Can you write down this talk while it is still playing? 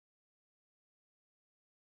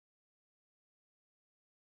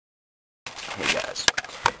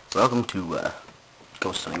Welcome to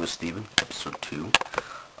Go Study with Steven, episode 2.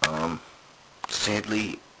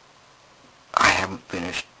 Sadly, I haven't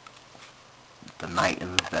finished the night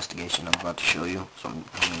investigation I'm about to show you, so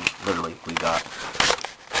literally we got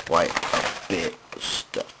quite a bit of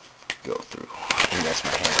stuff to go through, and that's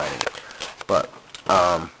my handwriting. But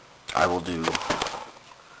I will do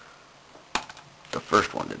the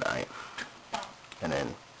first one tonight, and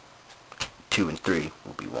then 2 and 3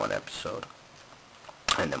 will be one episode.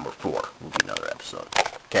 And number 4 will be another episode.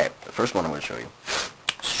 Okay, the first one I'm going to show you,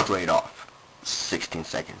 straight off, 16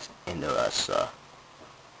 seconds into us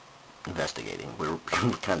investigating. We're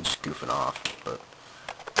kind of just goofing off, but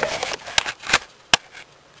yeah.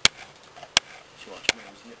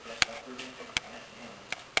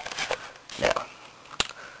 Now,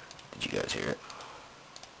 did you guys hear it?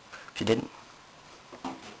 If you didn't,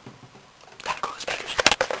 gotta go to the speakers.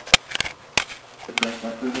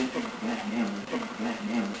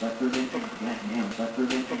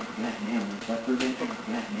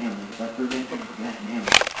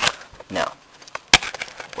 Now,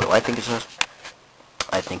 what do I think it says?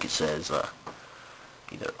 I think it says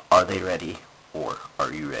either are they ready or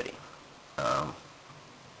are you ready? Yeah.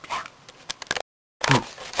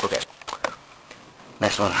 Okay.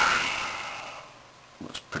 Next one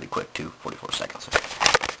was pretty quick too, 44 seconds.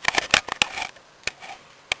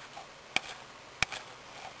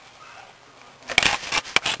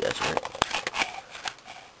 You guys hear it?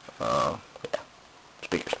 Yeah.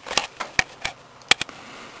 Speakers.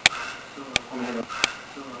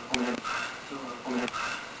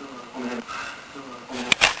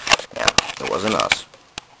 Now, it wasn't us.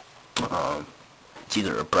 It's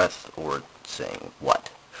either a breath or saying what.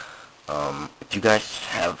 If you guys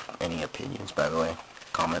have any opinions, by the way,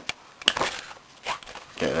 comment.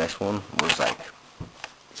 Okay, the next one was like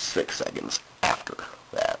 6 seconds after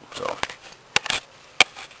that, so.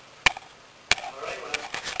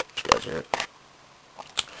 Did you guys hear it?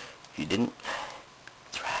 If you didn't,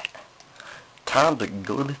 that's right. Time to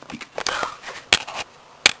go to the speaker.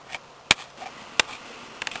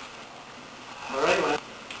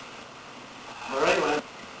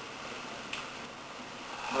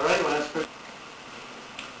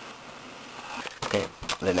 Okay,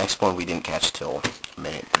 the next one we didn't catch till a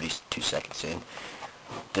minute, at least 2 seconds in.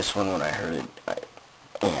 This one, when I heard it, it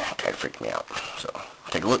kind of freaked me out. So,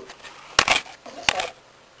 take a look.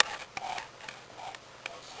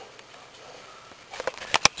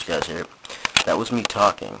 Did you guys hear it? That was me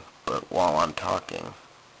talking, but while I'm talking,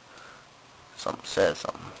 something says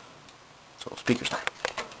something. So, speakers time.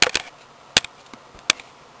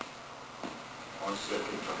 1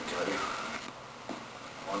 second, let me tell you.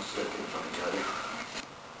 1 second, let me tell you.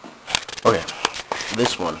 Okay,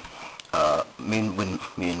 this one, when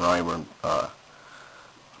me and Ronnie were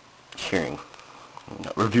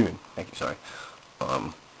reviewing, thank you, sorry.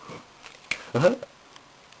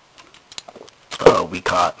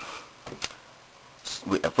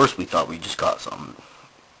 At first we thought we just caught something,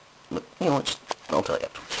 but you know what, I'll tell you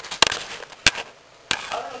afterwards.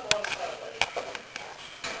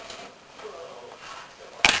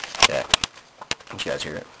 Okay, did you guys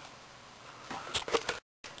hear it?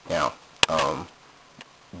 Now,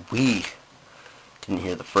 we didn't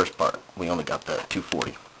hear the first part. We only got the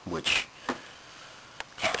 240, which...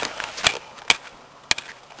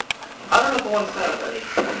 I don't know if the one's that ready.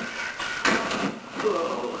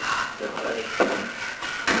 Whoa, they're ready.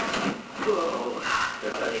 Whoa,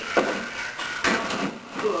 they're ready.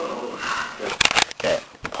 Whoa. Okay,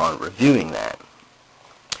 upon reviewing that,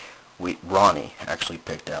 Ronnie actually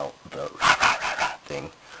picked out the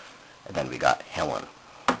thing, and then we got Helen,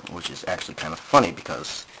 which is actually kind of funny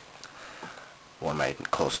because one of my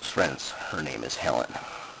closest friends, her name is Helen.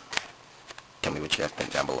 Tell me what you guys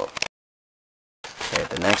think down below. Okay,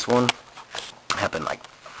 the next one happened like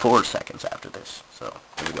 4 seconds after this, so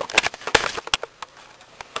here we go.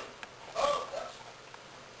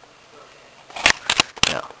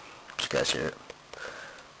 Now, did you guys hear it?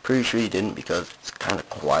 Pretty sure you didn't because it's kind of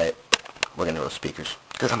quiet. We're gonna go to speakers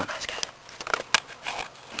because I'm a nice guy.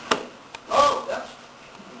 Oh, that's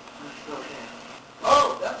okay.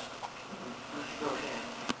 Oh, that's okay.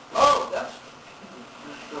 Oh, that's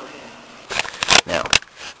okay. Now,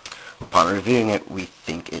 upon reviewing it, we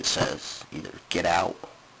think it says either get out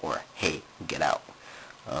or hey, get out.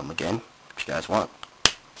 Again, if you guys want,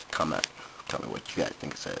 comment. Tell me what you guys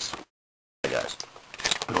think it says. Hey guys,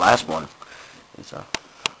 the last one is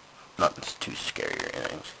nothing too scary or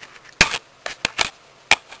anything.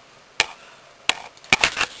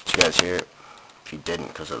 Did you guys hear it? If you didn't,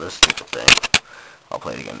 because of this stupid thing, I'll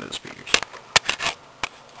play it again to the speakers.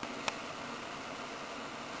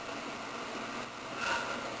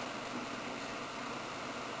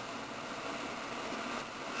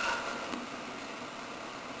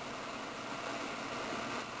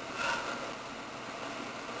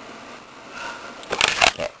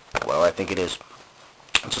 I think it is.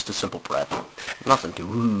 It's just a simple prank. Nothing to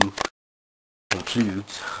woo.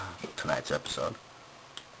 Concludes tonight's episode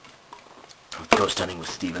of Ghost Hunting with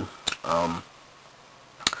Steven.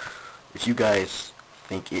 If you guys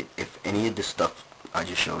think if any of this stuff I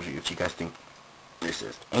just showed you, if you guys think this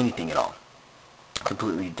is anything at all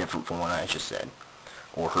completely different from what I just said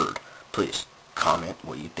or heard, please comment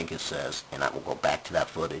what you think it says, and I will go back to that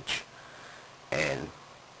footage and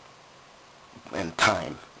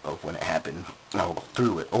time of when it happened. I will go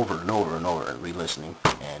through it over and over and over and re-listening,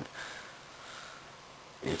 and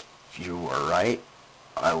if you are right,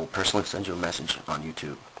 I will personally send you a message on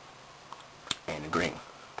YouTube and agreeing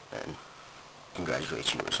and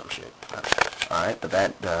congratulate you or some shit. Alright, but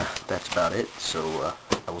that's about it. So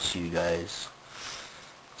I will see you guys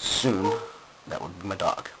soon. That would be my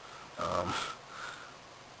dog. You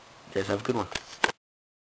guys have a good one.